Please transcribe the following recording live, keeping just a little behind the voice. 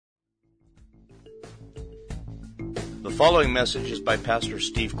The following message is by Pastor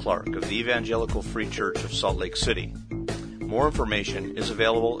Steve Clark of the Evangelical Free Church of Salt Lake City. More information is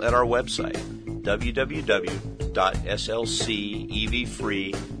available at our website,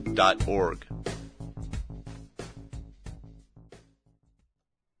 www.slcevfree.org.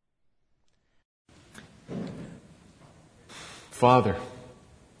 Father,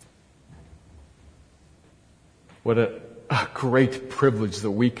 what a great privilege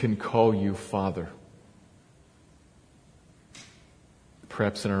that we can call you Father.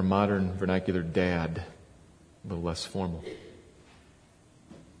 Perhaps in our modern vernacular, Dad, a little less formal.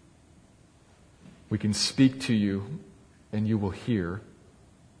 We can speak to you and you will hear,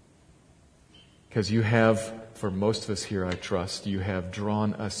 because you have, for most of us here I trust, you have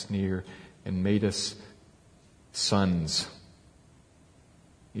drawn us near and made us sons.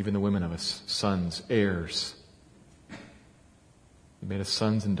 Even the women of us, sons, heirs. You made us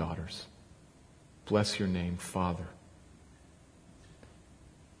sons and daughters. Bless your name, Father.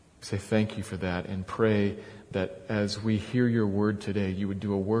 Say thank you for that and pray that as we hear your word today, you would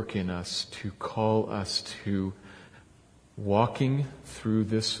do a work in us to call us to walking through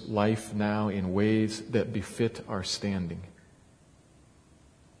this life now in ways that befit our standing.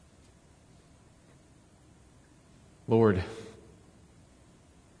 Lord,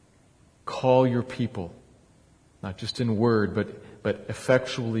 call your people, not just in word, but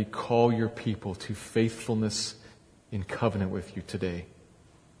effectually call your people to faithfulness in covenant with you today.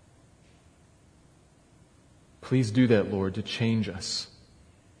 Please do that, Lord, to change us.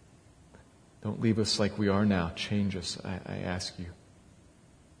 Don't leave us like we are now. Change us, I ask you. It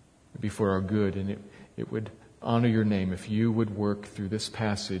would be for our good, and it would honor your name if you would work through this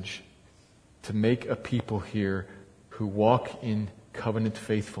passage to make a people here who walk in covenant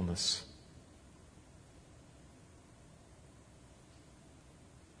faithfulness.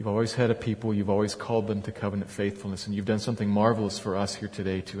 You've always had a people, you've always called them to covenant faithfulness, and you've done something marvelous for us here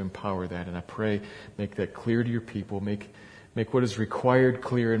today to empower that. And I pray, make that clear to your people, make what is required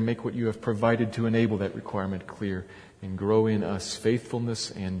clear, and make what you have provided to enable that requirement clear, and grow in us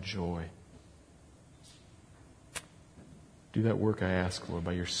faithfulness and joy. Do that work, I ask, Lord,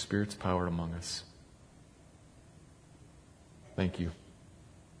 by your Spirit's power among us. Thank you.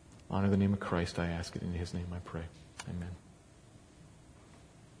 Honor the name of Christ, I ask it. In His name I pray. Amen.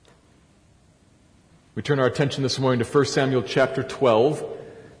 We turn our attention this morning to 1 Samuel chapter 12.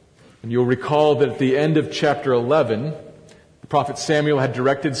 And you'll recall that at the end of chapter 11, the prophet Samuel had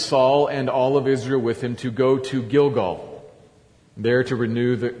directed Saul and all of Israel with him to go to Gilgal, there to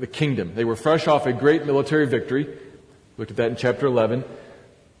renew the kingdom. They were fresh off a great military victory. Looked at that in chapter 11.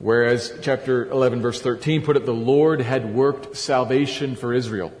 Whereas chapter 11 verse 13 put it, the Lord had worked salvation for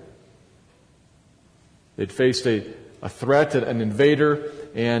Israel. They'd faced a threat, an invader,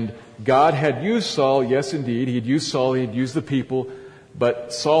 and God had used Saul, yes indeed, He had used Saul, He had used the people,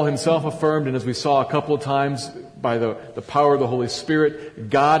 but Saul himself affirmed, and as we saw a couple of times, by the power of the Holy Spirit,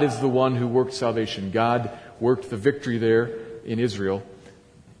 God is the one who worked salvation. God worked the victory there in Israel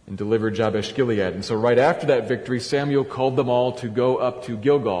and delivered Jabesh Gilead. And so right after that victory, Samuel called them all to go up to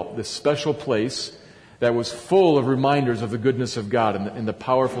Gilgal, this special place that was full of reminders of the goodness of God and the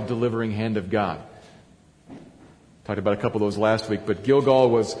powerful delivering hand of God. Talked about a couple of those last week, but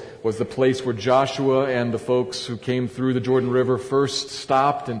Gilgal was the place where Joshua and the folks who came through the Jordan River first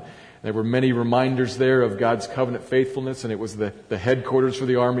stopped, and there were many reminders there of God's covenant faithfulness, and it was the headquarters for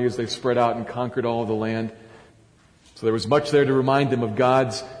the army as they spread out and conquered all of the land. So there was much there to remind them of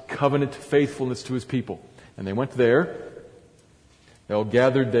God's covenant faithfulness to His people. And they went there, they all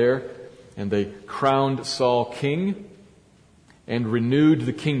gathered there, and they crowned Saul king and renewed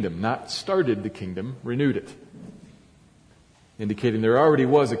the kingdom. Not started the kingdom, renewed it. Indicating there already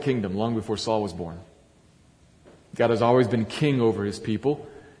was a kingdom long before Saul was born. God has always been king over His people,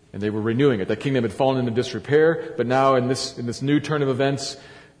 and they were renewing it. That kingdom had fallen into disrepair, but now in this new turn of events,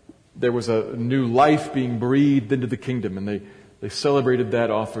 there was a new life being breathed into the kingdom, and they celebrated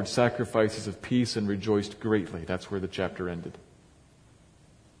that, offered sacrifices of peace, and rejoiced greatly. That's where the chapter ended.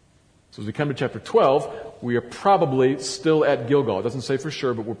 So as we come to chapter 12, we are probably still at Gilgal. It doesn't say for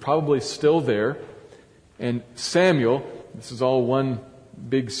sure, but we're probably still there. And Samuel, this is all one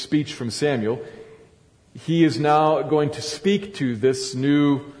big speech from Samuel, he is now going to speak to this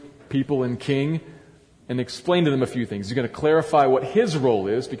new people and king and explain to them a few things. He's going to clarify what his role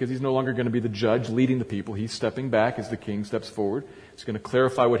is, because he's no longer going to be the judge leading the people. He's stepping back as the king steps forward. He's going to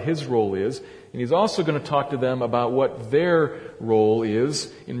clarify what his role is. And he's also going to talk to them about what their role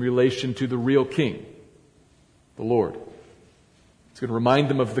is in relation to the real king, the Lord. He's going to remind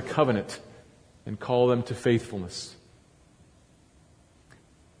them of the covenant and call them to faithfulness.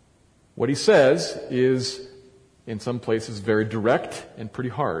 What he says is in some places very direct and pretty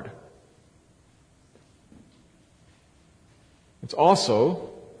hard. It's also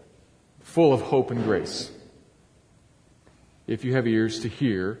full of hope and grace, if you have ears to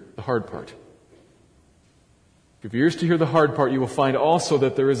hear the hard part. If you have ears to hear the hard part, you will find also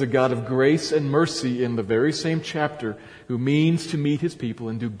that there is a God of grace and mercy in the very same chapter who means to meet His people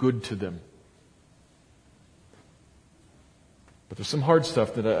and do good to them. But there's some hard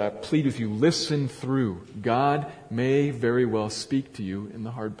stuff that I plead with you, listen through. God may very well speak to you in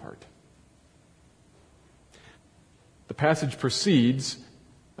the hard part. The passage proceeds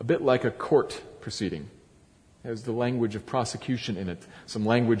a bit like a court proceeding. It has the language of prosecution in it, some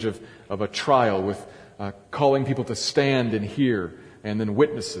language of a trial with calling people to stand and hear, and then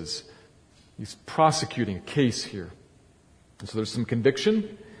witnesses. He's prosecuting a case here. And so there's some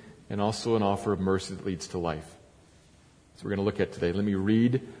conviction and also an offer of mercy that leads to life. So we're going to look at today. Let me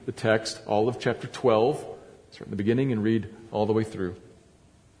read the text, all of chapter 12, start in the beginning and read all the way through.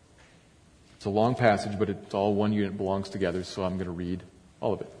 It's a long passage, but it's all one unit, belongs together, so I'm going to read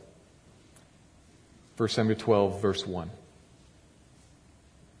all of it. 1 Samuel 12, verse 1.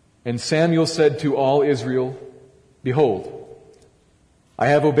 And Samuel said to all Israel, Behold, I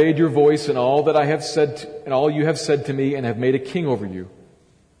have obeyed your voice in all that I have said, and all you have said to me, and have made a king over you.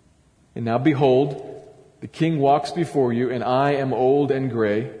 And now behold, the king walks before you, and I am old and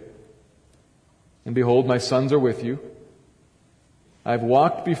gray. And behold, my sons are with you. I have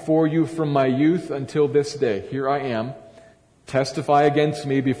walked before you from my youth until this day. Here I am. Testify against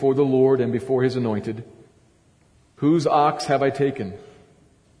me before the Lord and before His anointed. Whose ox have I taken?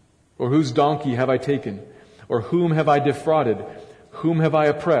 Or whose donkey have I taken? Or whom have I defrauded? Whom have I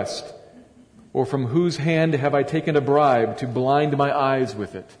oppressed? Or from whose hand have I taken a bribe to blind my eyes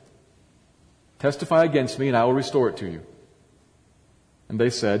with it? Testify against me, and I will restore it to you. And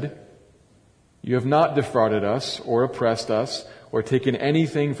they said, You have not defrauded us, or oppressed us, or taken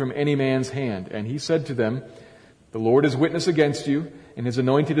anything from any man's hand. And he said to them, The Lord is witness against you, and His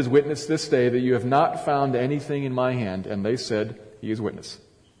anointed is witness this day, that you have not found anything in my hand. And they said, He is witness.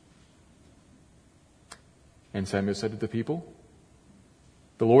 And Samuel said to the people,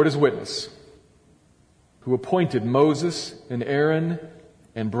 The Lord is witness, who appointed Moses and Aaron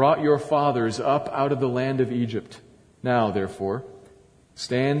and brought your fathers up out of the land of Egypt. Now, therefore,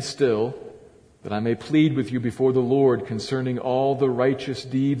 stand still, that I may plead with you before the Lord concerning all the righteous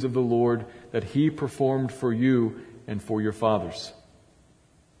deeds of the Lord that He performed for you and for your fathers.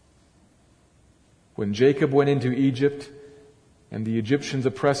 When Jacob went into Egypt and the Egyptians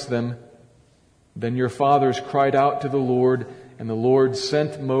oppressed them, then your fathers cried out to the Lord, and the Lord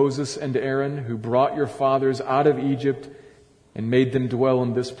sent Moses and Aaron, who brought your fathers out of Egypt and made them dwell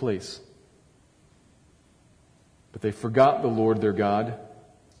in this place. But they forgot the Lord their God,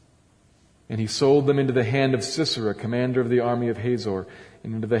 and He sold them into the hand of Sisera, commander of the army of Hazor,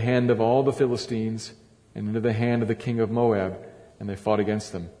 and into the hand of all the Philistines, and into the hand of the king of Moab, and they fought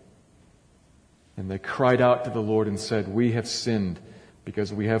against them. And they cried out to the Lord and said, We have sinned,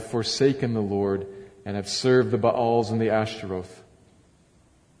 because we have forsaken the Lord, and have served the Baals and the Ashtaroth.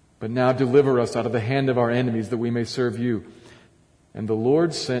 But now deliver us out of the hand of our enemies, that we may serve you. And the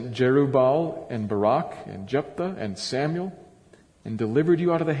Lord sent Jerubbaal and Barak and Jephthah and Samuel, and delivered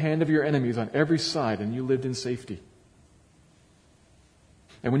you out of the hand of your enemies on every side, and you lived in safety.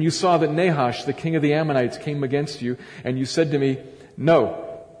 And when you saw that Nahash, the king of the Ammonites, came against you, and you said to me,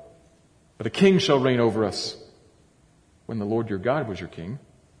 No, but a king shall reign over us, when the Lord your God was your king.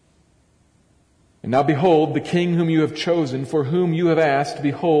 And now behold, the king whom you have chosen, for whom you have asked,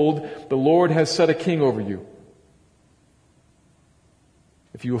 behold, the Lord has set a king over you.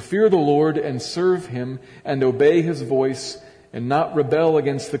 If you will fear the Lord and serve Him and obey His voice and not rebel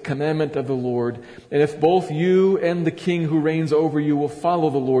against the commandment of the Lord, and if both you and the king who reigns over you will follow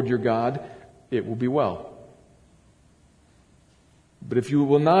the Lord your God, it will be well. But if you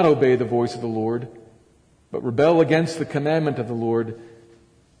will not obey the voice of the Lord, but rebel against the commandment of the Lord,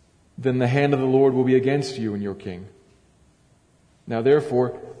 then the hand of the Lord will be against you and your king. Now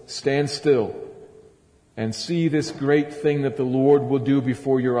therefore, stand still and see this great thing that the Lord will do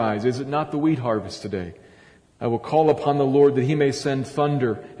before your eyes. Is it not the wheat harvest today? I will call upon the Lord that He may send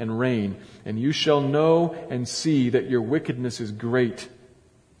thunder and rain, and you shall know and see that your wickedness is great,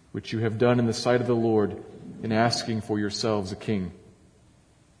 which you have done in the sight of the Lord in asking for yourselves a king.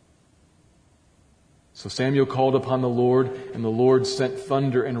 So Samuel called upon the Lord, and the Lord sent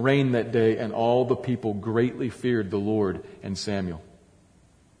thunder and rain that day, and all the people greatly feared the Lord and Samuel.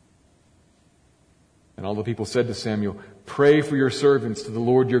 And all the people said to Samuel, Pray for your servants to the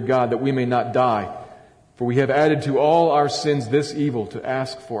Lord your God, that we may not die. For we have added to all our sins this evil, to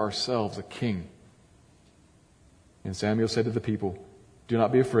ask for ourselves a king. And Samuel said to the people, "Do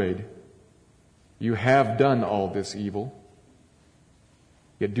not be afraid. You have done all this evil.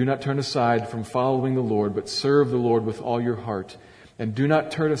 Yet do not turn aside from following the Lord, but serve the Lord with all your heart. And do not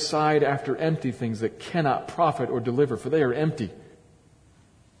turn aside after empty things that cannot profit or deliver, for they are empty.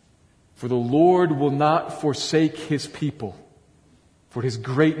 For the Lord will not forsake His people for His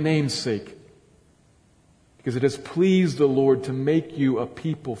great name's sake, because it has pleased the Lord to make you a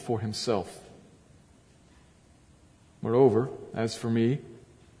people for Himself. Moreover, as for me,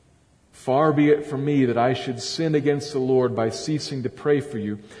 far be it from me that I should sin against the Lord by ceasing to pray for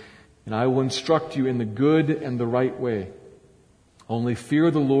you, and I will instruct you in the good and the right way. Only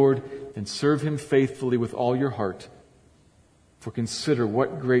fear the Lord and serve Him faithfully with all your heart, for consider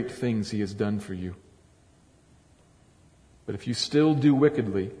what great things He has done for you. But if you still do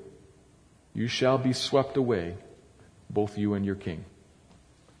wickedly, you shall be swept away, both you and your king."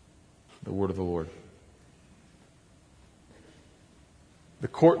 The word of the Lord. The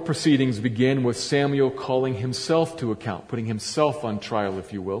court proceedings begin with Samuel calling himself to account, putting himself on trial,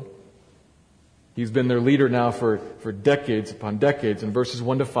 if you will. He's been their leader now for decades upon decades. In verses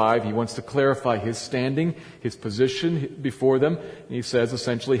 1 to 5, he wants to clarify his standing, his position before them. And he says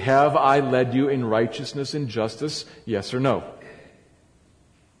essentially, "Have I led you in righteousness and justice? Yes or no?"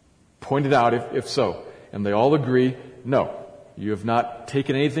 Point it out if so. And they all agree, "No. You have not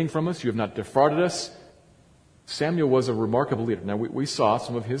taken anything from us. You have not defrauded us." Samuel was a remarkable leader. Now we saw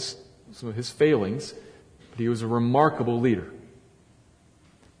some of his failings, but he was a remarkable leader.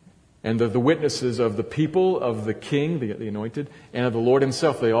 And the witnesses of the people, of the king, the anointed, and of the Lord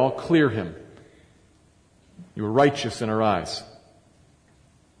Himself, they all clear him. "You were righteous in our eyes,"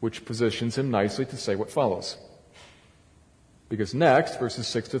 which positions him nicely to say what follows. Because next, verses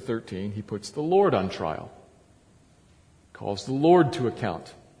 6 to 13, he puts the Lord on trial, calls the Lord to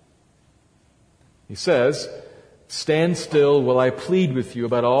account. He says, "Stand still while I plead with you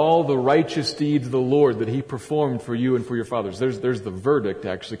about all the righteous deeds of the Lord that He performed for you and for your fathers." There's the verdict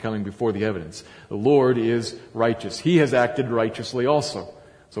actually coming before the evidence. The Lord is righteous. He has acted righteously also.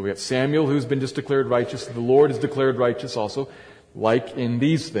 So we have Samuel, who's been just declared righteous. The Lord is declared righteous also. Like in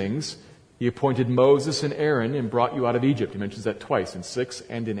these things, He appointed Moses and Aaron and brought you out of Egypt. He mentions that twice, in 6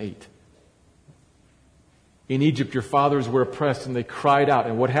 and in 8. "In Egypt your fathers were oppressed and they cried out."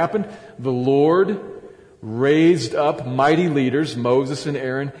 And what happened? The Lord raised up mighty leaders, Moses and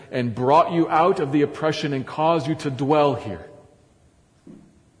Aaron, and brought you out of the oppression and caused you to dwell here.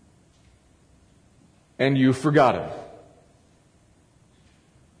 And you forgot Him.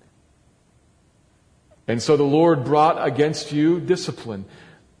 And so the Lord brought against you discipline.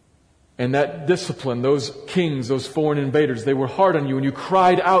 And that discipline, those kings, those foreign invaders, they were hard on you, and you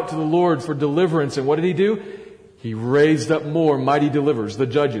cried out to the Lord for deliverance. And what did He do? He raised up more mighty deliverers, the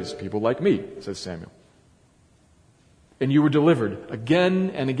judges, people like me, says Samuel. And you were delivered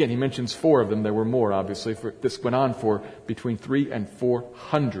again and again. He mentions 4 of them. There were more, obviously. This went on for between 300 and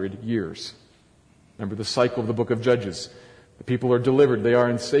 400 years. Remember the cycle of the book of Judges. The people are delivered. They are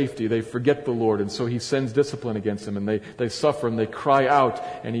in safety. They forget the Lord. And so He sends discipline against them. And they suffer and they cry out.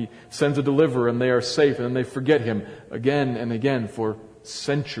 And He sends a deliverer and they are safe. And then they forget Him again and again for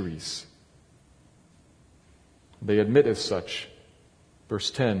centuries. They admit as such. Verse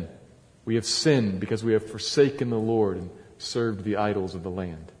 10. "We have sinned because we have forsaken the Lord and served the idols of the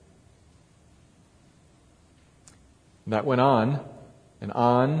land." And that went on and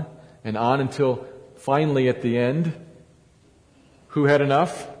on and on until finally at the end, who had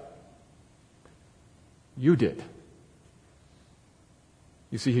enough? You did.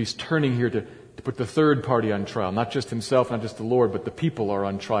 You see, He's turning here to put the third party on trial. Not just Himself, not just the Lord, but the people are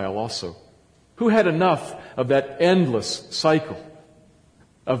on trial also. Who had enough of that endless cycle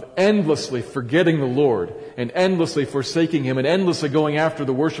of endlessly forgetting the Lord and endlessly forsaking Him and endlessly going after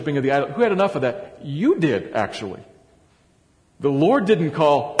the worshiping of the idol? Who had enough of that? You did, actually. The Lord didn't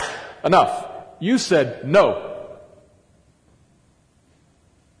call enough. You said no.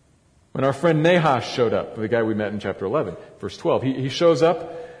 When our friend Nahash showed up, the guy we met in chapter 11, verse 12, he shows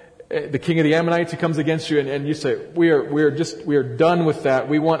up, the king of the Ammonites, he comes against you, and you say, we are done with that.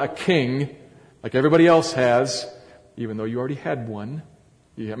 We want a king like everybody else has, even though you already had one.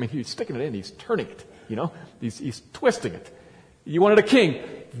 He's sticking it in. He's turning it. He's twisting it. You wanted a king,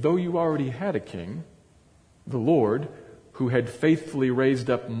 though you already had a king, the Lord, who had faithfully raised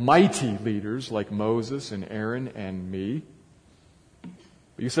up mighty leaders like Moses and Aaron and me.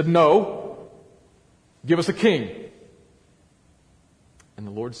 But you said, no, give us a king. And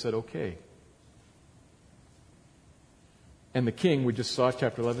the Lord said, okay. And the king, we just saw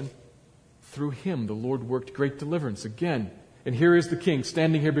chapter 11, through him the Lord worked great deliverance again. And here is the king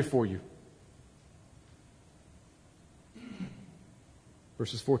standing here before you.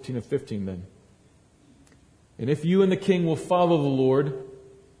 Verses 14 and 15 then. And if you and the king will follow the Lord,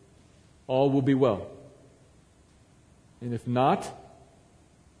 all will be well. And if not,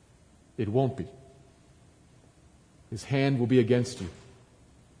 it won't be. His hand will be against you.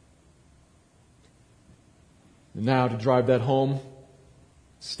 And now, to drive that home,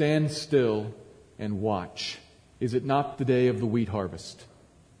 stand still and watch. Is it not the day of the wheat harvest?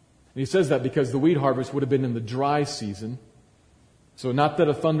 And he says that because the wheat harvest would have been in the dry season. So not that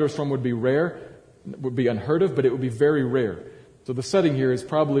a thunderstorm would be rare, would be unheard of, but it would be very rare. So the setting here is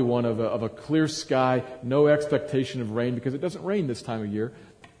probably one of a clear sky, no expectation of rain, because it doesn't rain this time of year.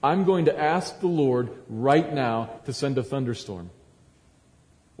 I'm going to ask the Lord right now to send a thunderstorm.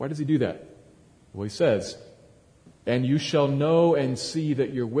 Why does he do that? Well, he says, and you shall know and see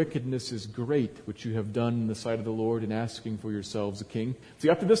that your wickedness is great, which you have done in the sight of the Lord in asking for yourselves a king. See,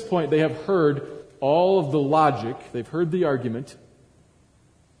 up to this point, they have heard all of the logic. They've heard the argument.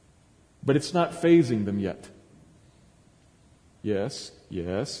 But it's not fazing them yet. Yes,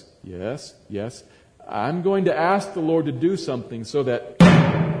 yes, yes, yes. I'm going to ask the Lord to do something so that,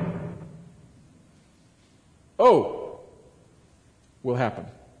 will happen.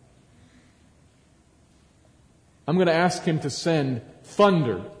 I'm going to ask him to send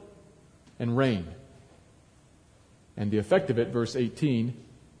thunder and rain. And the effect of it, verse 18,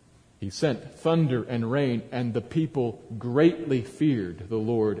 he sent thunder and rain, and the people greatly feared the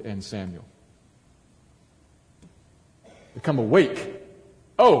Lord and Samuel. Become awake.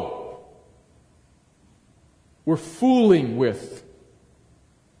 We're fooling with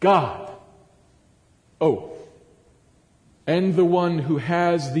God. And the one who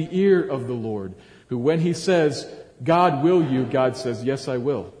has the ear of the Lord, who when he says, God, will you? God says, yes, I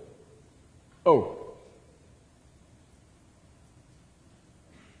will.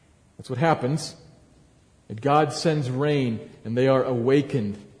 That's what happens. And God sends rain, and they are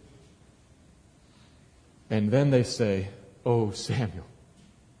awakened. And then they say, oh, Samuel,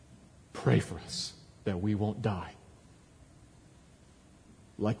 pray for us that we won't die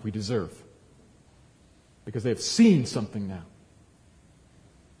like we deserve. Because they have seen something now.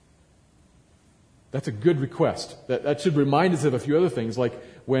 That's a good request. That should remind us of a few other things, like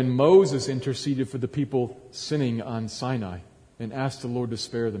when Moses interceded for the people sinning on Sinai and asked the Lord to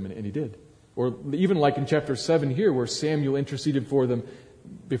spare them, and he did. Or even like in chapter 7 here, where Samuel interceded for them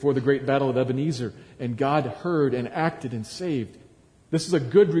before the great battle of Ebenezer, and God heard and acted and saved. This is a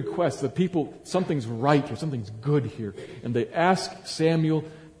good request. The people, something's right here, something's good here. And they ask Samuel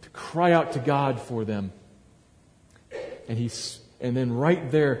to cry out to God for them. And then right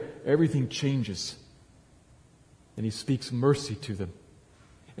there, everything changes. And he speaks mercy to them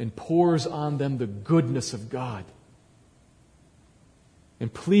and pours on them the goodness of God.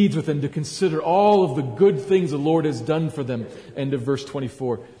 And pleads with them to consider all of the good things the Lord has done for them. End of verse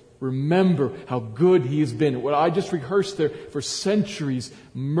 24. Remember how good He has been. What I just rehearsed there, for centuries,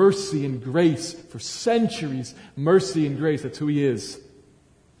 mercy and grace. For centuries, mercy and grace. That's who He is.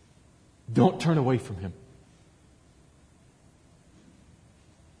 Don't turn away from Him.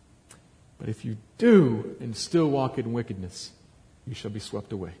 But if you do and still walk in wickedness, you shall be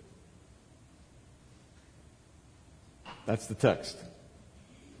swept away. That's the text.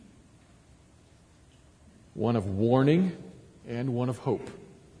 One of warning and one of hope.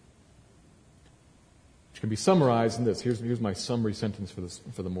 Which can be summarized in this. Here's my summary sentence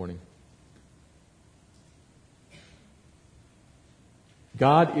for the morning.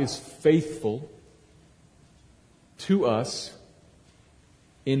 God is faithful to us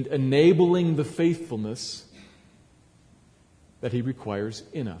in enabling the faithfulness that He requires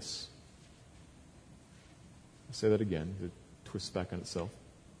in us. I'll say that again, it twists back on itself.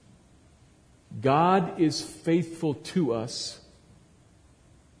 God is faithful to us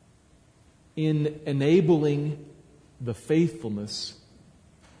in enabling the faithfulness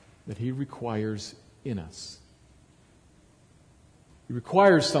that He requires in us. He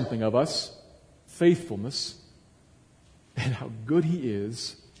requires something of us, faithfulness, and how good He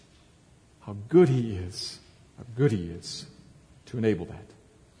is to enable that,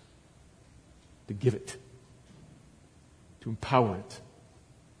 to give it, to empower it.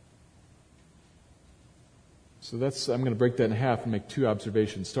 So I'm going to break that in half and make two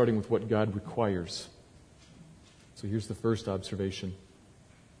observations, starting with what God requires. So here's the first observation.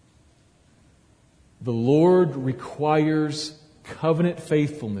 The Lord requires covenant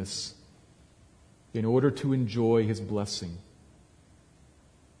faithfulness in order to enjoy His blessing.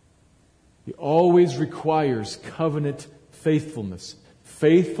 He always requires covenant faithfulness.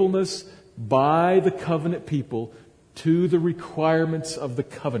 Faithfulness by the covenant people to the requirements of the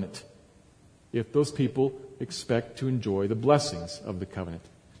covenant. if those people expect to enjoy the blessings of the covenant.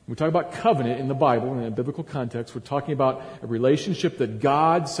 When we talk about covenant in the Bible, in a biblical context, we're talking about a relationship that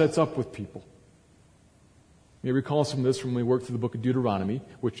God sets up with people. You may recall some of this from when we worked through the book of Deuteronomy,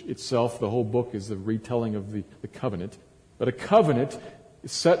 which itself, the whole book, is the retelling of the covenant. But a covenant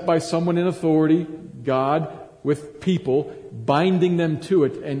is set by someone in authority, God, with people, binding them to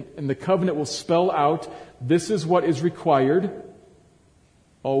it. And the covenant will spell out, this is what is required.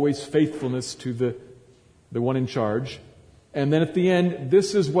 Always faithfulness to the one in charge. And then at the end,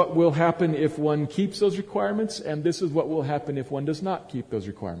 this is what will happen if one keeps those requirements, and this is what will happen if one does not keep those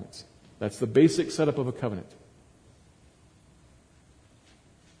requirements. That's the basic setup of a covenant.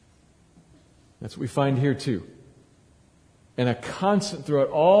 That's what we find here too. And a constant throughout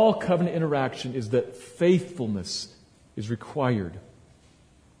all covenant interaction is that faithfulness is required.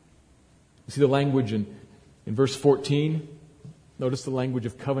 You see the language in verse 14? Notice the language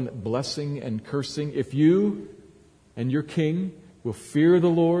of covenant blessing and cursing. If you and your king will fear the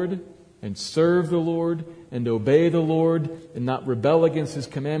Lord and serve the Lord and obey the Lord and not rebel against His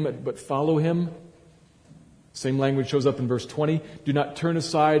commandment but follow Him. Same language shows up in verse 20. Do not turn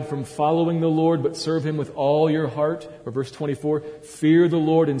aside from following the Lord, but serve Him with all your heart. Or verse 24, fear the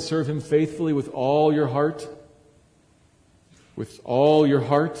Lord and serve Him faithfully with all your heart. With all your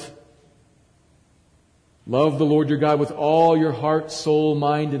heart. Love the Lord your God with all your heart, soul,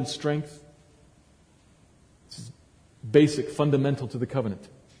 mind, and strength. This is basic, fundamental to the covenant.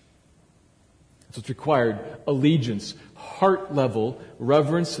 That's what's required. Allegiance, heart level,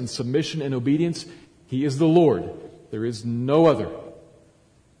 reverence and submission and obedience. He is the Lord. There is no other.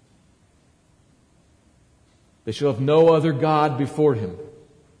 They shall have no other God before Him.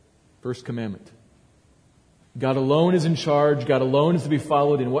 First commandment. God alone is in charge. God alone is to be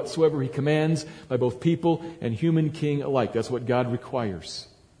followed in whatsoever He commands by both people and human king alike. That's what God requires.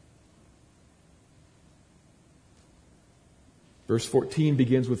 Verse 14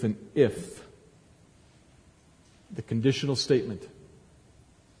 begins with an if. The conditional statement.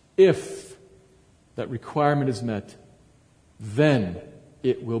 If that requirement is met, then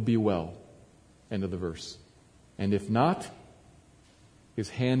it will be well. End of the verse. And if not, His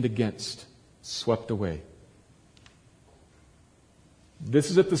hand against, swept away.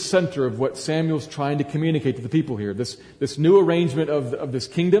 This is at the center of what Samuel's trying to communicate to the people here. This new arrangement of this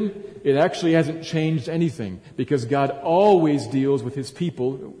kingdom, it actually hasn't changed anything because God always deals with His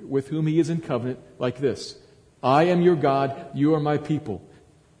people with whom He is in covenant like this. I am your God, you are my people.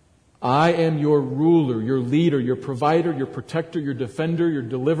 I am your ruler, your leader, your provider, your protector, your defender, your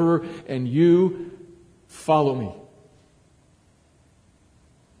deliverer, and you follow me.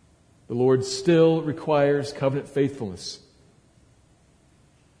 The Lord still requires covenant faithfulness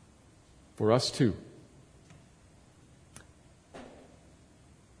for us too.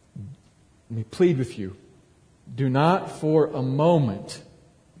 Let me plead with you. Do not for a moment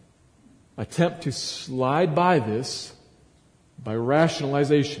attempt to slide by this by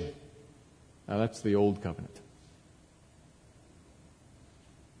rationalization. Now that's the old covenant.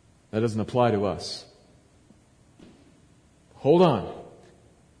 That doesn't apply to us. Hold on.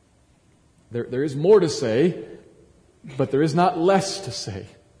 There is more to say, but there is not less to say.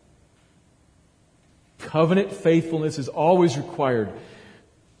 Covenant faithfulness is always required.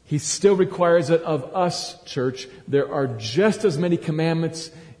 He still requires it of us, church. There are just as many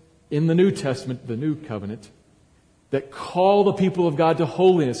commandments in the New Testament, the New Covenant, that call the people of God to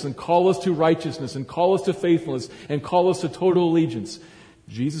holiness and call us to righteousness and call us to faithfulness and call us to total allegiance.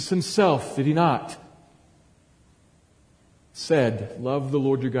 Jesus Himself, did He not, said, love the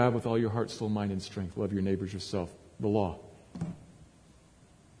Lord your God with all your heart, soul, mind, and strength. Love your neighbors yourself. The law.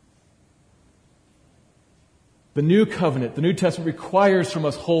 The New Covenant, the New Testament requires from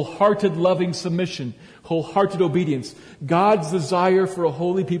us wholehearted loving submission, wholehearted obedience. God's desire for a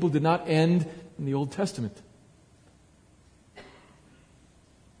holy people did not end in the Old Testament.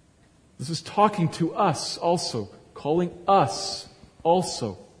 This is talking to us also, calling us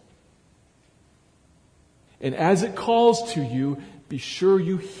also. And as it calls to you, be sure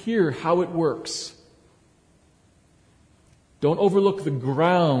you hear how it works. Don't overlook the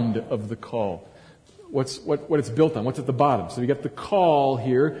ground of the call. What it's built on, what's at the bottom. So you got the call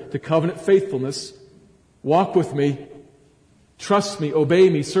here to covenant faithfulness. Walk with me, trust me, obey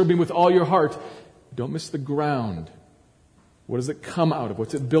me, serve me with all your heart. Don't miss the ground. What does it come out of?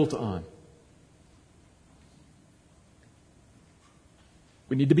 What's it built on?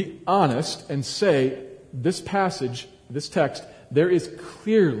 We need to be honest and say, this passage, this text, there is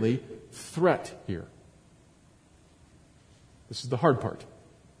clearly threat here. This is the hard part.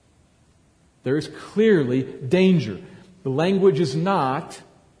 There is clearly danger. The language is not,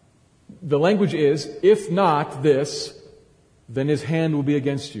 the language is, if not this, then his hand will be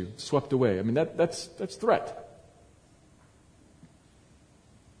against you, swept away. I mean, that's threat.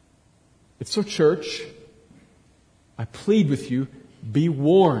 And so, church, I plead with you, be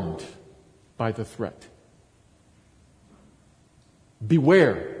warned by the threat.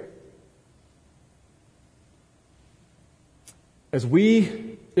 Beware. As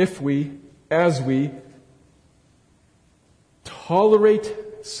we tolerate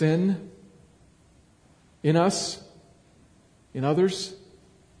sin in us, in others,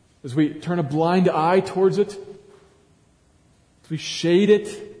 as we turn a blind eye towards it, as we shade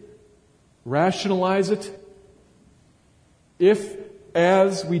it, rationalize it, if,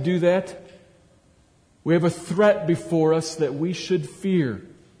 as we do that, we have a threat before us that we should fear.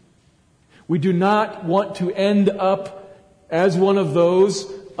 We do not want to end up as one of those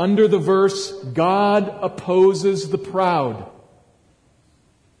under the verse, God opposes the proud.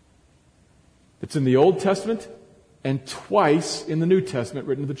 It's in the Old Testament and twice in the New Testament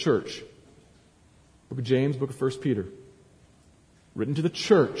written to the church. Book of James, book of 1 Peter. Written to the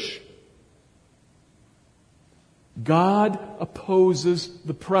church. God opposes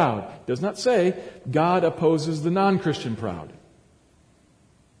the proud. It does not say God opposes the non-Christian proud.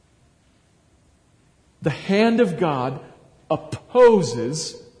 The hand of God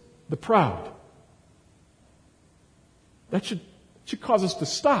opposes the proud. That should cause us to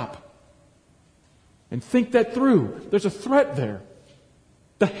stop and think that through. There's a threat there.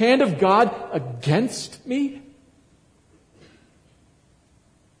 The hand of God against me?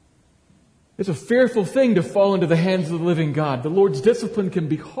 It's a fearful thing to fall into the hands of the living God. The Lord's discipline can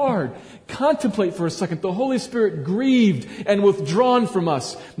be hard. Contemplate for a second. The Holy Spirit grieved and withdrawn from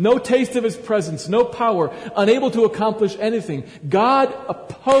us. No taste of His presence, no power, unable to accomplish anything. God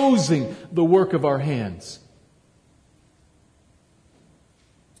opposing the work of our hands.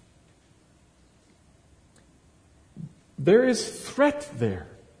 There is threat there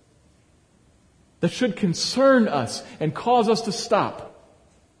that should concern us and cause us to stop.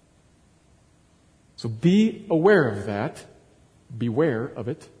 So be aware of that. Beware of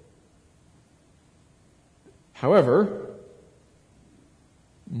it. However,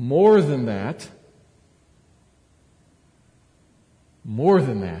 more than that,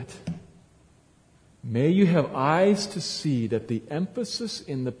 may you have eyes to see that the emphasis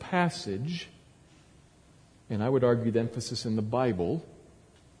in the passage, and I would argue the emphasis in the Bible,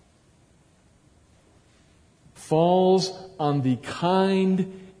 falls on the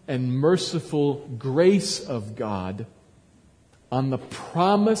kind and merciful grace of God, on the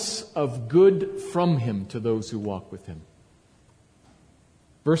promise of good from Him to those who walk with Him.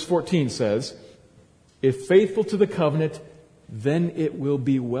 Verse 14 says, if faithful to the covenant, then it will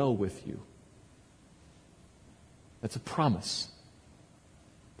be well with you. That's a promise.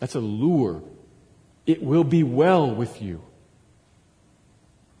 That's a lure. It will be well with you.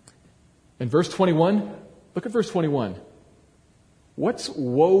 And verse 21, look at verse 21. What's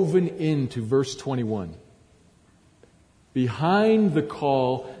woven into verse 21? Behind the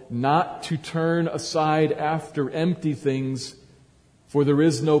call not to turn aside after empty things, for there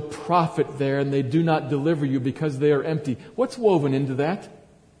is no profit there, and they do not deliver you because they are empty. What's woven into that?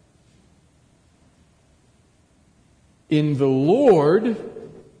 In the Lord,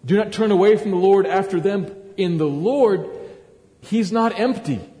 do not turn away from the Lord after them. In the Lord, He's not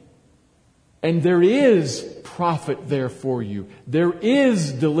empty. And there is profit there for you. There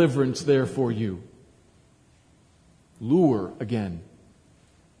is deliverance there for you. Lure again.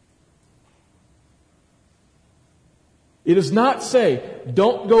 It does not say,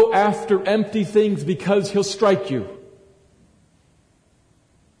 don't go after empty things because He'll strike you.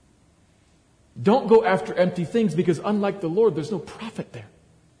 Don't go after empty things because unlike the Lord, there's no profit there.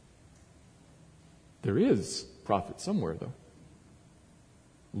 There is profit somewhere though.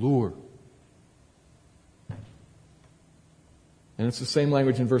 Lure. And it's the same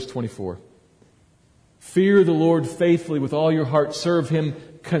language in verse 24. Fear the Lord faithfully with all your heart. Serve Him.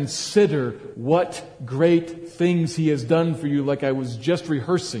 Consider what great things He has done for you, like I was just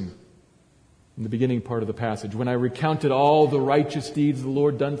rehearsing in the beginning part of the passage. When I recounted all the righteous deeds the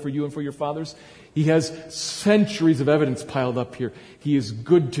Lord done for you and for your fathers, He has centuries of evidence piled up here. He is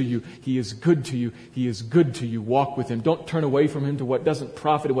good to you. He is good to you. He is good to you. Walk with Him. Don't turn away from Him to what doesn't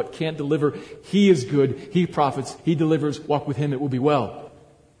profit and what can't deliver. He is good. He profits. He delivers. Walk with Him. It will be well.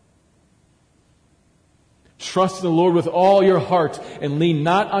 Trust in the Lord with all your heart and lean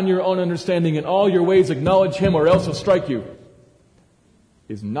not on your own understanding. In all your ways acknowledge Him or else He'll strike you.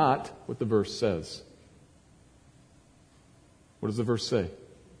 Is not what the verse says. What does the verse say?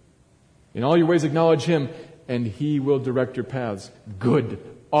 In all your ways acknowledge Him and He will direct your paths. Good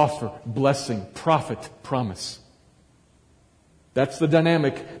offer, blessing, prophet, promise. That's the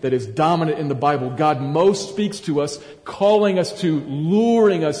dynamic that is dominant in the Bible. God most speaks to us, calling us to,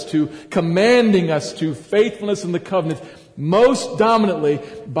 luring us to, commanding us to faithfulness in the covenant, most dominantly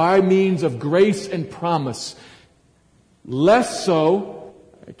by means of grace and promise. Less so,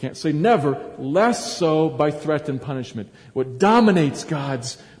 I can't say never, less so by threat and punishment. What dominates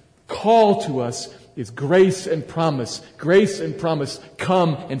God's call to us is grace and promise. Grace and promise.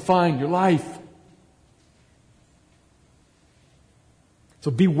 Come and find your life. So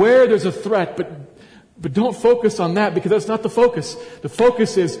beware there's a threat, but don't focus on that because that's not the focus. The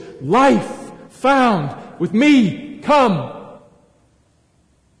focus is life found with me. Come.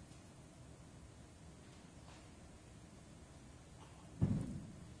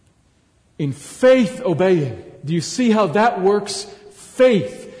 In faith obeying. Do you see how that works?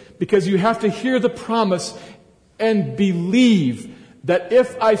 Faith. Because you have to hear the promise and believe that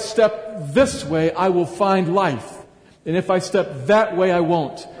if I step this way, I will find life. And if I step that way, I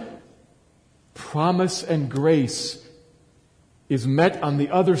won't. Promise and grace is met on the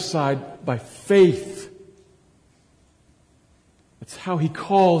other side by faith. That's how He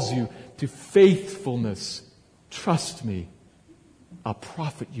calls you to faithfulness. Trust me. I'll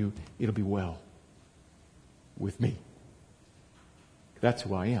profit you. It'll be well with me. That's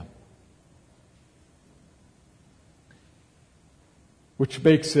who I am. Which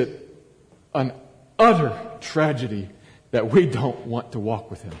makes it an utter tragedy that we don't want to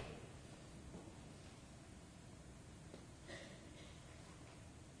walk with Him.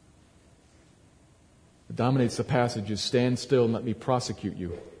 What dominates the passage is stand still and let me prosecute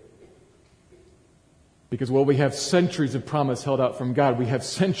you. Because while we have centuries of promise held out from God, we have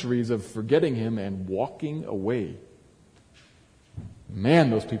centuries of forgetting Him and walking away. Man,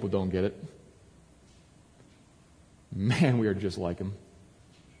 those people don't get it. Man, we are just like Him.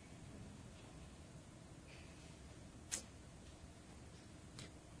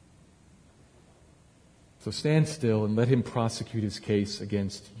 So stand still and let Him prosecute His case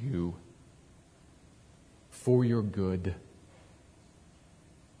against you for your good.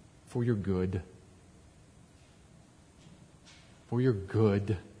 For your good. For your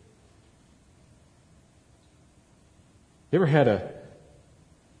good. You ever had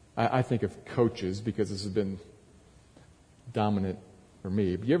I think of coaches because this has been dominant for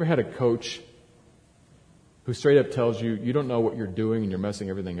me, but you ever had a coach who straight up tells you, you don't know what you're doing and you're messing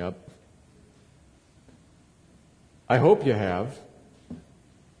everything up? I hope you have,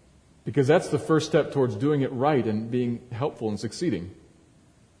 because that's the first step towards doing it right and being helpful and succeeding.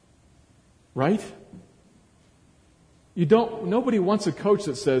 Right? Nobody wants a coach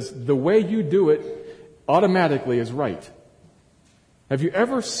that says the way you do it automatically is right. Have you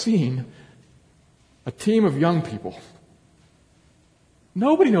ever seen a team of young people?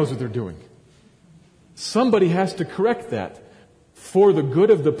 Nobody knows what they're doing. Somebody has to correct that for the good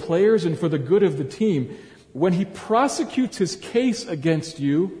of the players and for the good of the team. When He prosecutes His case against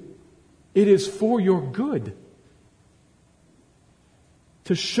you, it is for your good.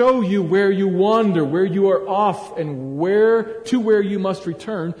 To show you where you wander, where you are off, and where you must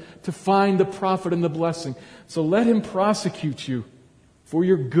return to find the profit and the blessing. So let Him prosecute you for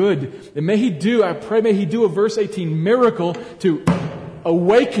your good. And I pray may He do a verse 18 miracle to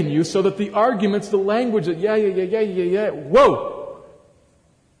awaken you so that the arguments, the language that whoa,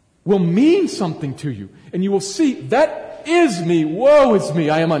 will mean something to you. And you will see, that is me, woe is me,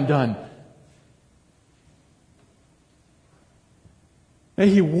 I am undone. May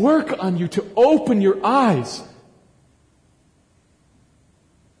He work on you to open your eyes.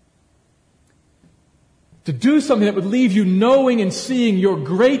 To do something that would leave you knowing and seeing your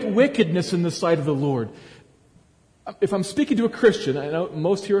great wickedness in the sight of the Lord. If I'm speaking to a Christian, I know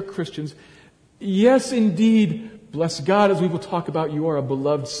most here are Christians, yes indeed, bless God, as we will talk about, you are a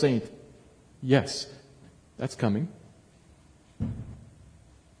beloved saint. Yes, that's coming.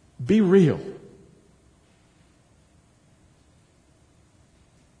 Be real.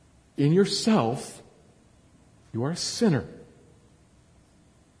 In yourself, you are a sinner.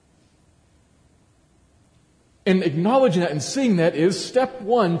 And acknowledging that and seeing that is step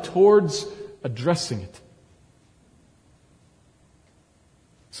one towards addressing it.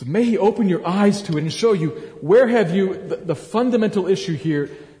 So may He open your eyes to it and show you where have you, the fundamental issue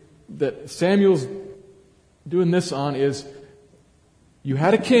here that Samuel's doing this on is you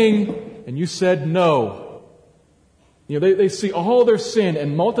had a king and you said no. You know, they see all their sin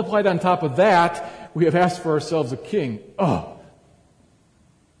and multiplied on top of that, we have asked for ourselves a king. Oh.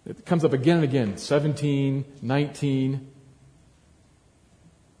 It comes up again and again. 17, 19.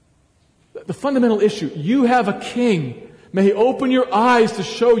 The fundamental issue, you have a king, May He open your eyes to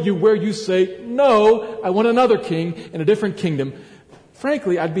show you where you say, no, I want another king in a different kingdom.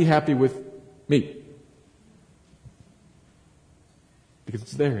 Frankly, I'd be happy with me. Because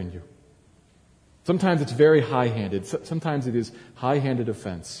it's there in you. Sometimes it's very high-handed. Sometimes it is high-handed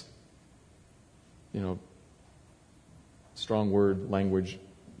offense. Strong word, language,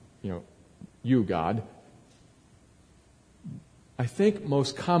 you, God. I think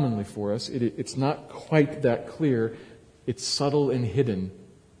most commonly for us, it's not quite that clear. It's subtle and hidden.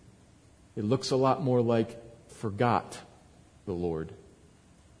 It looks a lot more like forgot the Lord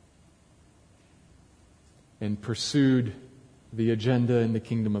and pursued the agenda in the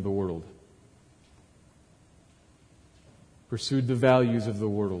kingdom of the world. Pursued the values of the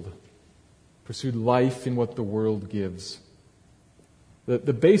world. Pursued life in what the world gives.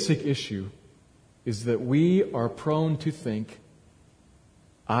 The basic issue is that we are prone to think,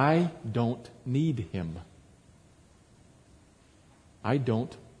 I don't need Him. I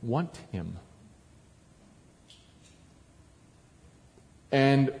don't want Him.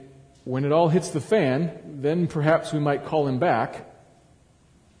 And when it all hits the fan, then perhaps we might call Him back.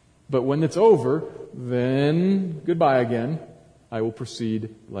 But when it's over, then goodbye again. I will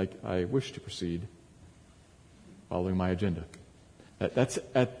proceed like I wish to proceed, following my agenda. That's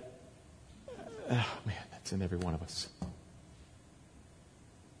in every one of us.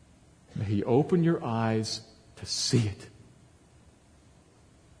 May He open your eyes to see it.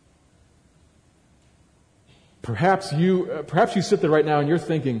 Perhaps you sit there right now and you're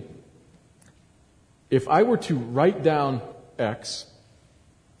thinking, if I were to write down X,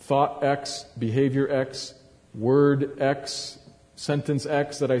 thought X, behavior X, word X, sentence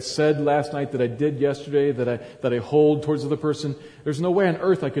X that I said last night, that I did yesterday, that I hold towards the other person, there's no way on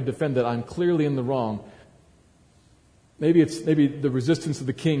earth I could defend that I'm clearly in the wrong. Maybe the resistance of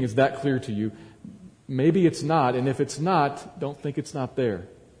the king is that clear to you. Maybe it's not, and if it's not, don't think it's not there.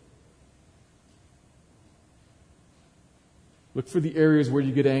 Look for the areas where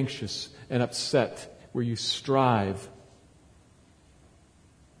you get anxious and upset, where you strive.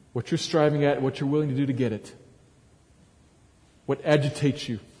 What you're striving at, what you're willing to do to get it. What agitates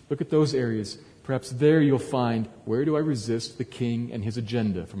you. Look at those areas. Perhaps there you'll find, where do I resist the king and his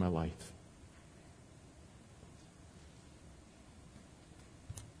agenda for my life?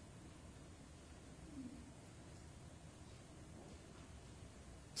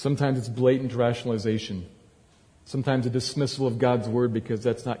 Sometimes it's blatant rationalization. Sometimes a dismissal of God's word because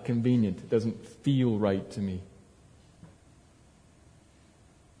that's not convenient. It doesn't feel right to me.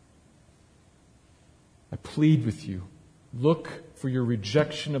 I plead with you. Look for your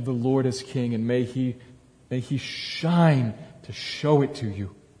rejection of the Lord as King, and may He shine to show it to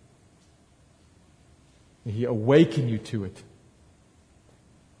you. May He awaken you to it.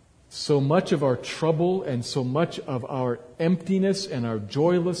 So much of our trouble and so much of our emptiness and our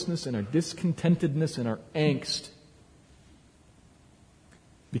joylessness and our discontentedness and our angst,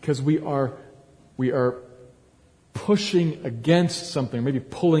 because we are pushing against something, maybe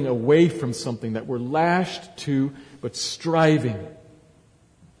pulling away from something that we're lashed to, but striving.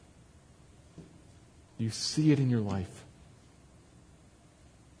 You see it in your life.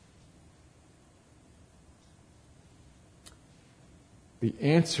 The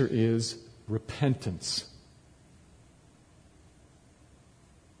answer is repentance.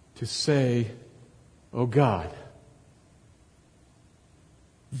 To say, oh God,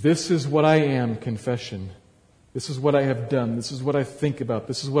 this is what I am, confession. This is what I have done. This is what I think about.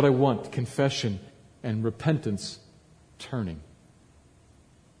 This is what I want, confession. And repentance, turning.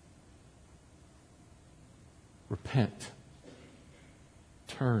 Repent.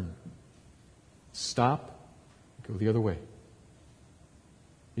 Turn. Stop. Go the other way.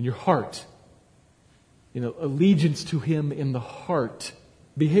 In your heart. Allegiance to Him in the heart.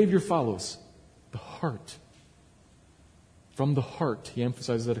 Behavior follows. The heart. From the heart. He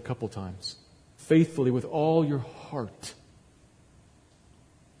emphasizes that a couple times. Faithfully with all your heart.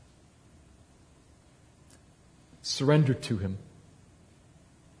 Surrender to Him.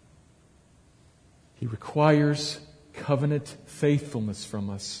 He requires covenant faithfulness from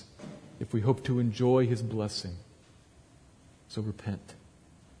us if we hope to enjoy His blessing. So repent.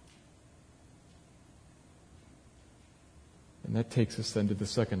 And that takes us then to the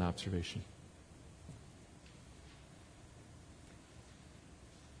second observation.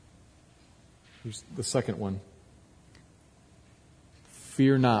 Here's the second one.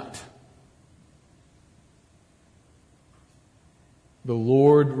 Fear not. The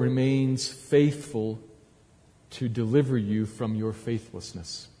Lord remains faithful to deliver you from your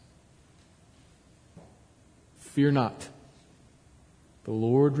faithlessness. Fear not. The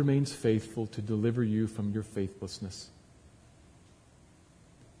Lord remains faithful to deliver you from your faithlessness.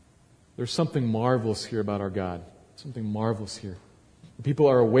 There's something marvelous here about our God. Something marvelous here. The people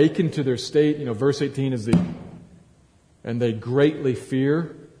are awakened to their state. Verse 18 is and they greatly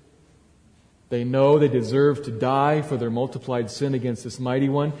fear. They know they deserve to die for their multiplied sin against this mighty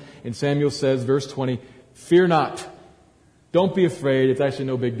one. And Samuel says, verse 20, fear not. Don't be afraid. It's actually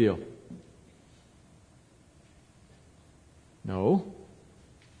no big deal. No.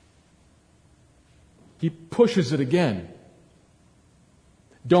 He pushes it again.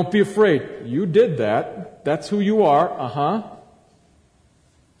 Don't be afraid. You did that. That's who you are.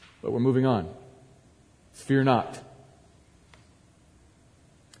 But we're moving on. Fear not.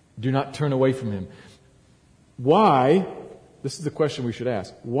 Do not turn away from him. Why, this is the question we should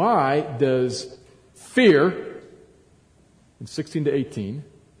ask, why does fear in 16 to 18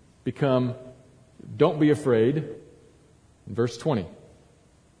 become don't be afraid in verse 20?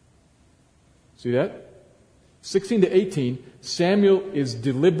 See that? 16 to 18, Samuel is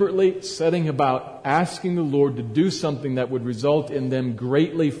deliberately setting about asking the Lord to do something that would result in them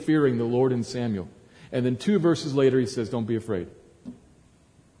greatly fearing the Lord and Samuel. And then 2 verses later he says, don't be afraid.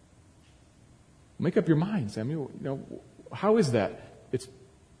 Make up your mind, Samuel. How is that? It's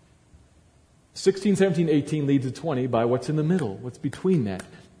 16, 17, 18 leads to 20 by what's in the middle, what's between that.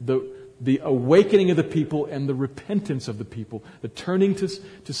 The awakening of the people and the repentance of the people, the turning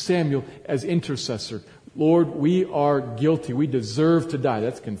to Samuel as intercessor. Lord, we are guilty. We deserve to die.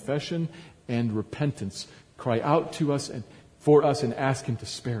 That's confession and repentance. Cry out to us and for us and ask Him to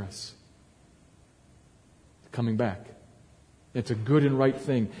spare us. Coming back. It's a good and right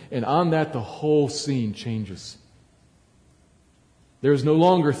thing. And on that, the whole scene changes. There is no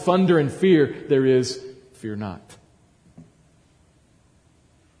longer thunder and fear. There is fear not.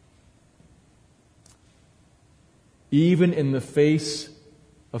 Even in the face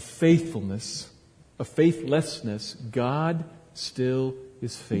of faithfulness, of faithlessness, God still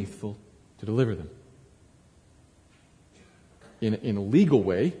is faithful to deliver them. In a legal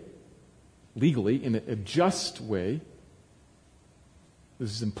way, legally, in a just way.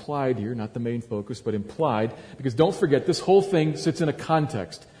 This is implied here, not the main focus, but implied, because don't forget, this whole thing sits in a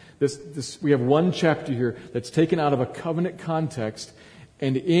context. We have one chapter here that's taken out of a covenant context,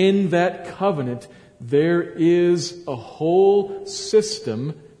 and in that covenant, there is a whole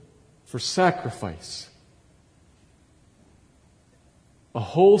system for sacrifice. A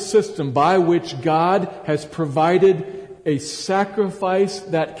whole system by which God has provided a sacrifice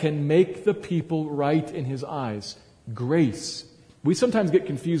that can make the people right in His eyes. Grace. We sometimes get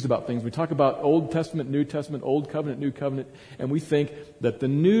confused about things. We talk about Old Testament, New Testament, Old Covenant, New Covenant, and we think that the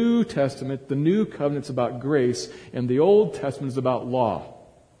New Testament, the New Covenant's about grace, and the Old Testament is about law.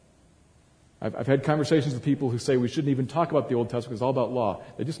 I've had conversations with people who say we shouldn't even talk about the Old Testament because it's all about law.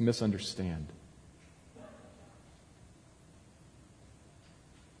 They just misunderstand.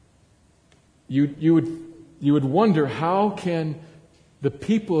 You would wonder, how can the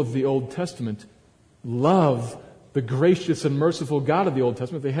people of the Old Testament love the gracious and merciful God of the Old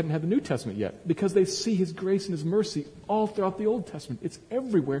Testament if they hadn't had the New Testament yet? Because they see His grace and His mercy all throughout the Old Testament. It's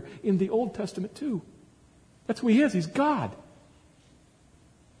everywhere in the Old Testament too. That's who He is. He's God.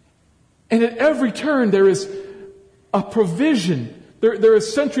 And at every turn there is a provision. There are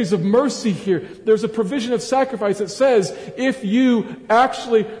centuries of mercy here. There's a provision of sacrifice that says, if you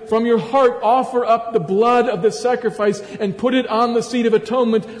actually from your heart offer up the blood of the sacrifice and put it on the seat of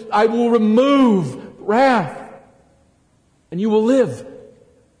atonement, I will remove wrath. And you will live.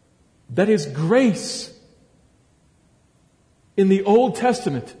 That is grace in the Old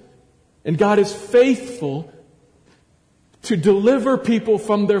Testament. And God is faithful to deliver people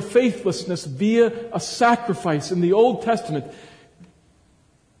from their faithlessness via a sacrifice in the Old Testament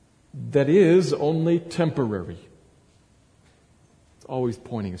that is only temporary. It's always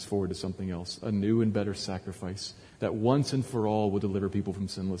pointing us forward to something else, a new and better sacrifice that once and for all will deliver people from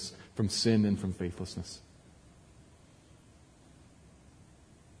sin and from faithlessness.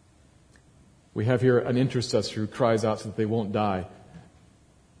 We have here an intercessor who cries out so that they won't die.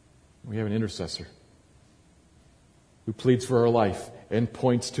 We have an intercessor who pleads for our life and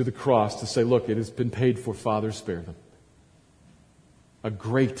points to the cross to say, look, it has been paid for. Father, spare them. A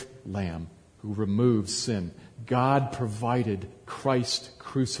great Lamb who removes sin. God provided Christ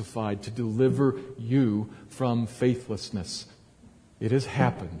crucified to deliver you from faithlessness. It has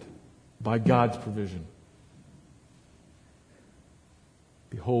happened by God's provision.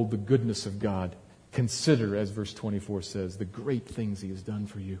 Behold the goodness of God. Consider, as verse 24 says, the great things He has done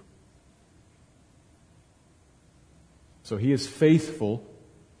for you. So He is faithful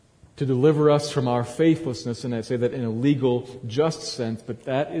to deliver us from our faithlessness, and I say that in a legal, just sense, but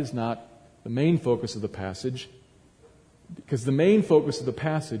that is not the main focus of the passage. Because the main focus of the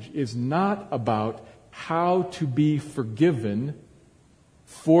passage is not about how to be forgiven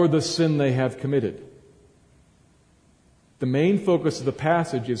for the sin they have committed. The main focus of the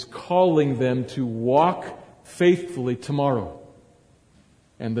passage is calling them to walk faithfully tomorrow,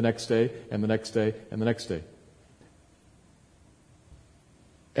 and the next day, and the next day, and the next day.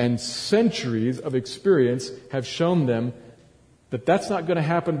 And centuries of experience have shown them that that's not going to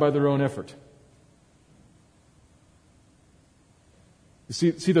happen by their own effort.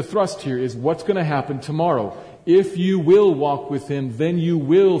 You see, the thrust here is what's going to happen tomorrow. If you will walk with Him, then you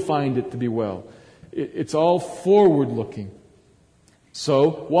will find it to be well. It's all forward-looking.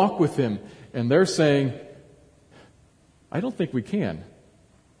 So, walk with Him. And they're saying, I don't think we can.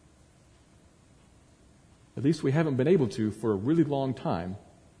 At least we haven't been able to for a really long time.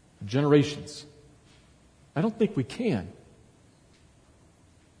 Generations. I don't think we can.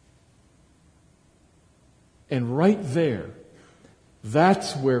 And right there,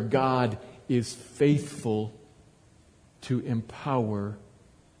 that's where God is faithful to empower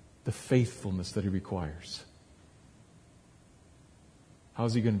the faithfulness that He requires.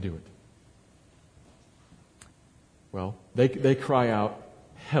 How's He going to do it? Well, they cry out,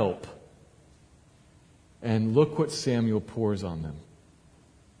 help. And look what Samuel pours on them.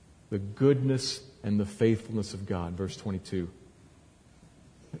 The goodness and the faithfulness of God. Verse 22.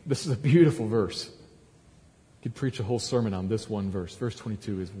 This is a beautiful verse. You could preach a whole sermon on this one verse. Verse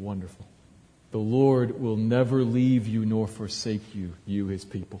 22 is wonderful. The Lord will never leave you nor forsake you, you His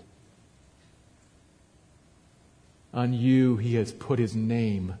people. On you He has put His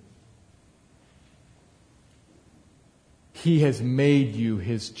name. He has made you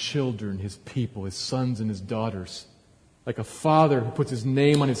His children, His people, His sons and His daughters. Like a father who puts his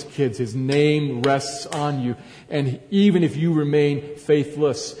name on his kids, His name rests on you. And even if you remain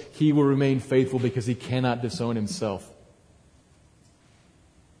faithless, He will remain faithful because He cannot disown Himself.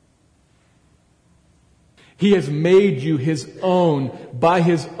 He has made you His own by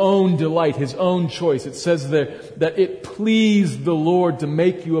His own delight, His own choice. It says there that it pleased the Lord to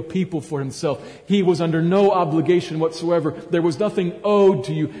make you a people for Himself. He was under no obligation whatsoever. There was nothing owed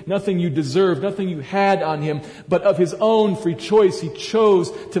to you, nothing you deserved, nothing you had on Him. But of His own free choice, He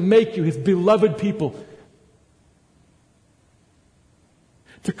chose to make you His beloved people.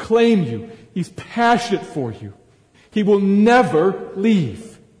 To claim you. He's passionate for you. He will never leave.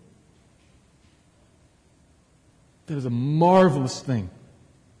 That is a marvelous thing.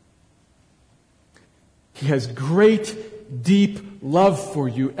 He has great, deep love for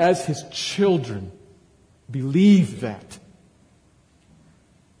you as His children. Believe that.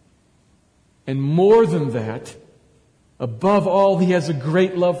 And more than that, above all, He has a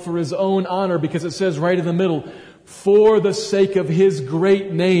great love for His own honor, because it says right in the middle, for the sake of His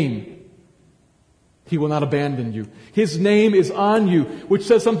great name, He will not abandon you. His name is on you, which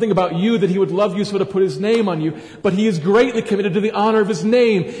says something about you, that He would love you so to put His name on you. But He is greatly committed to the honor of His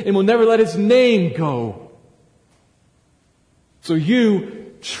name and will never let His name go. So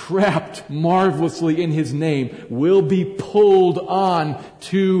you, trapped marvelously in His name, will be pulled on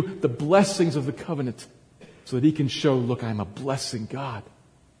to the blessings of the covenant so that He can show, look, I'm a blessing God.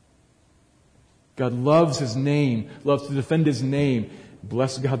 God loves His name, loves to defend His name.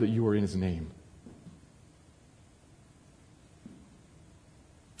 Bless God that you are in His name.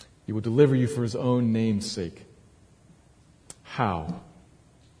 He will deliver you for His own name's sake. How? Well,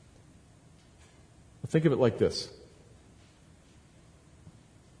 think of it like this.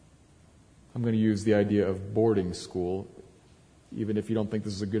 I'm going to use the idea of boarding school. Even if you don't think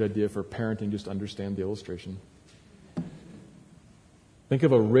this is a good idea for parenting, just understand the illustration. Think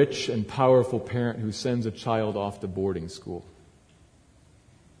of a rich and powerful parent who sends a child off to boarding school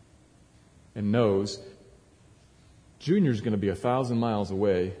and knows Junior's going to be 1,000 miles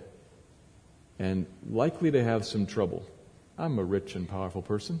away and likely to have some trouble. I'm a rich and powerful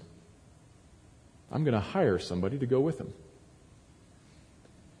person. I'm going to hire somebody to go with him.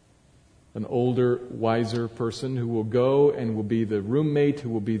 An older, wiser person who will go and will be the roommate, who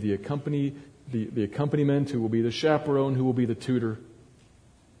will be the accompaniment, who will be the chaperone, who will be the tutor.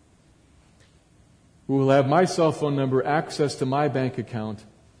 Who will have my cell phone number, access to my bank account,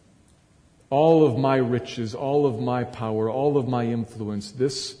 all of my riches, all of my power, all of my influence.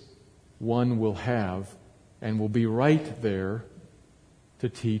 This one will have and will be right there to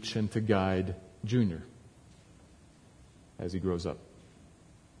teach and to guide Junior as he grows up.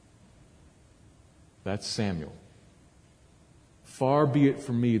 That's Samuel. Far be it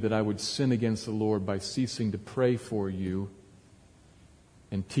from me that I would sin against the Lord by ceasing to pray for you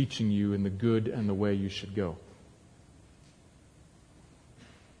and teaching you in the good and the way you should go.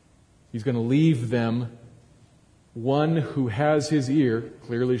 He's going to leave them one who has his ear,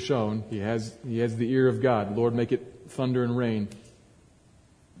 clearly shown, he has the ear of God. Lord, make it thunder and rain.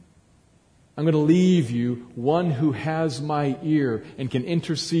 I'm going to leave you one who has my ear and can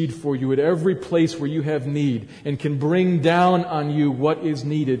intercede for you at every place where you have need and can bring down on you what is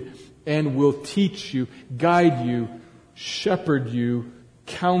needed and will teach you, guide you, shepherd you,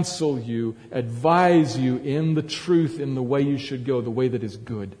 counsel you, advise you in the truth, in the way you should go, the way that is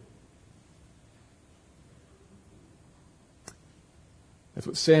good. That's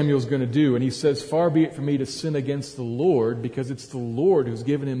what Samuel's going to do. And he says, far be it from me to sin against the Lord, because it's the Lord who's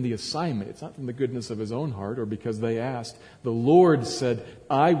given him the assignment. It's not from the goodness of his own heart or because they asked. The Lord said,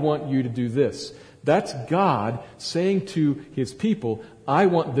 I want you to do this. That's God saying to his people, I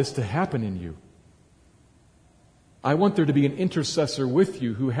want this to happen in you. I want there to be an intercessor with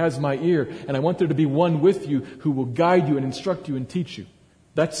you who has my ear, and I want there to be one with you who will guide you and instruct you and teach you.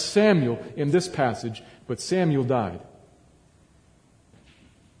 That's Samuel in this passage, but Samuel died.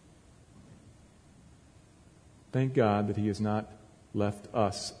 Thank God that he has not left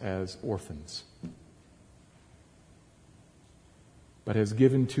us as orphans, but has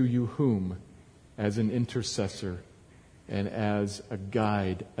given to you whom? As an intercessor and as a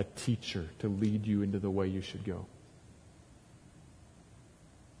guide, a teacher to lead you into the way you should go.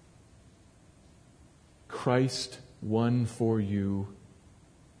 Christ won for you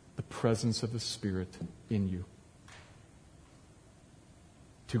the presence of the Spirit in you,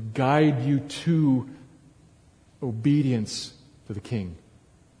 to guide you to obedience to the King.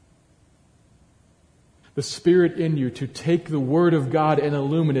 The Spirit in you to take the Word of God and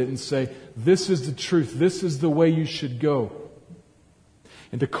illuminate it and say, this is the truth, this is the way you should go.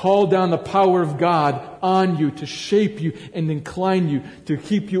 And to call down the power of God on you, to shape you and incline you, to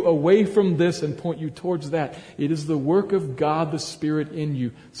keep you away from this and point you towards that. It is the work of God, the Spirit in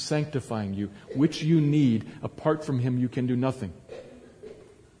you, sanctifying you, which you need. Apart from Him, you can do nothing.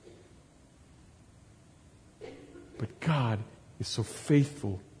 But God is so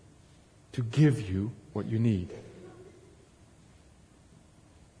faithful to give you what you need.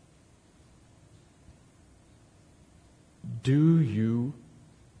 Do you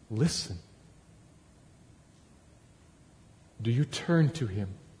listen? Do you turn to Him?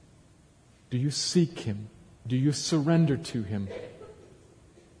 Do you seek Him? Do you surrender to Him?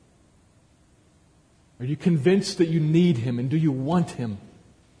 Are you convinced that you need Him, and do you want Him?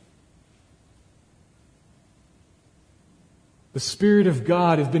 The Spirit of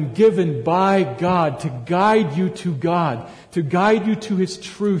God has been given by God to guide you to God, to guide you to His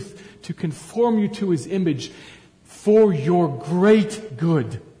truth, to conform you to His image for your great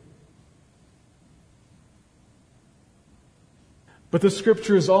good. But the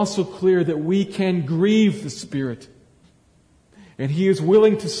Scripture is also clear that we can grieve the Spirit. And He is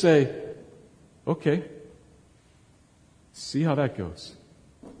willing to say, okay, see how that goes.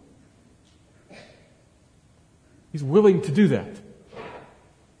 He's willing to do that.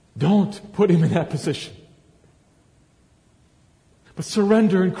 Don't put Him in that position. But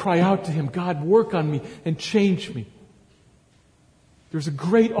surrender and cry out to Him, God, work on me and change me. There's a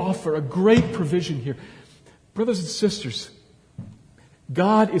great offer, a great provision here. Brothers and sisters,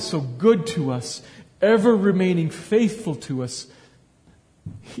 God is so good to us, ever remaining faithful to us,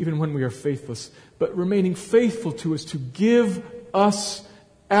 even when we are faithless, but remaining faithful to us to give us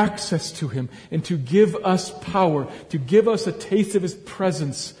access to Him and to give us power, to give us a taste of His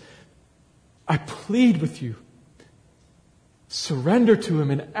presence. I plead with you, surrender to Him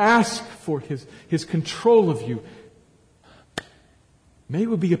and ask for His control of you. May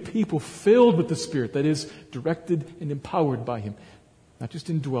we be a people filled with the Spirit, that is, directed and empowered by Him. Not just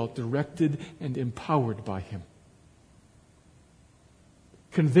indwelt, directed and empowered by Him.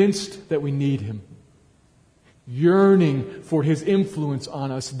 Convinced that we need Him. Yearning for His influence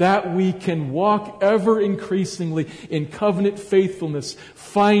on us, that we can walk ever increasingly in covenant faithfulness,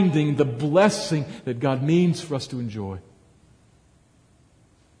 finding the blessing that God means for us to enjoy.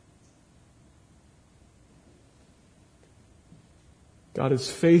 God is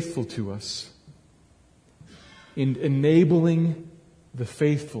faithful to us in enabling the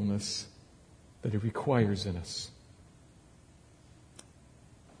faithfulness that He requires in us.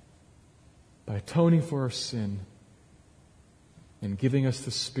 By atoning for our sin and giving us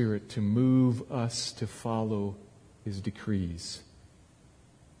the Spirit to move us to follow His decrees.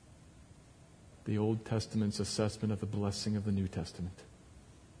 The Old Testament's assessment of the blessing of the New Testament.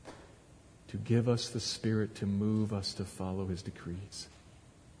 To give us the Spirit to move us to follow His decrees.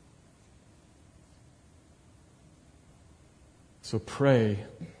 So pray.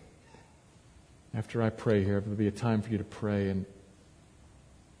 After I pray here, there will be a time for you to pray and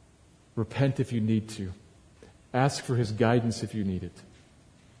repent if you need to. Ask for His guidance if you need it.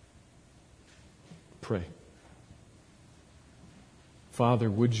 Pray. Father,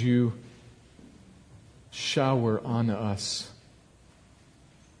 would you shower on us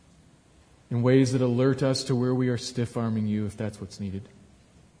in ways that alert us to where we are stiff-arming you, if that's what's needed.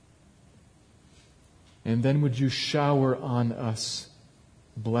 And then would you shower on us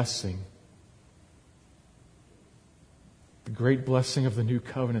blessing, the great blessing of the new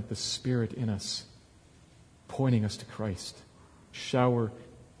covenant, the Spirit in us, pointing us to Christ. Shower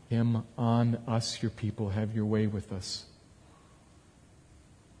Him on us, your people. Have your way with us.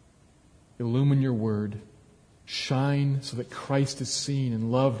 Illumine your word. Shine so that Christ is seen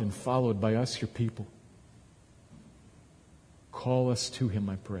and loved and followed by us, your people. Call us to Him,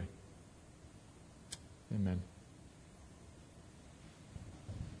 I pray. Amen.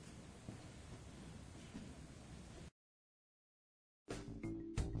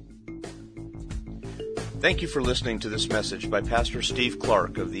 Thank you for listening to this message by Pastor Steve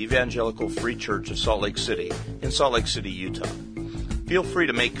Clark of the Evangelical Free Church of Salt Lake City in Salt Lake City, Utah. Feel free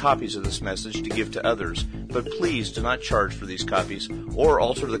to make copies of this message to give to others, but please do not charge for these copies or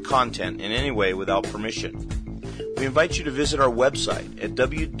alter the content in any way without permission. We invite you to visit our website at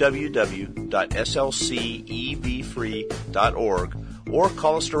www.slcevfree.org or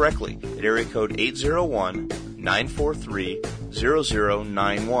call us directly at area code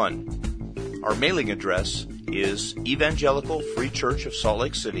 801-943-0091. Our mailing address is Evangelical Free Church of Salt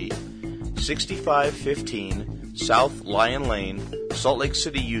Lake City, 6515 South Lion Lane, Salt Lake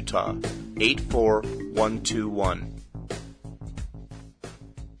City, Utah, 84121.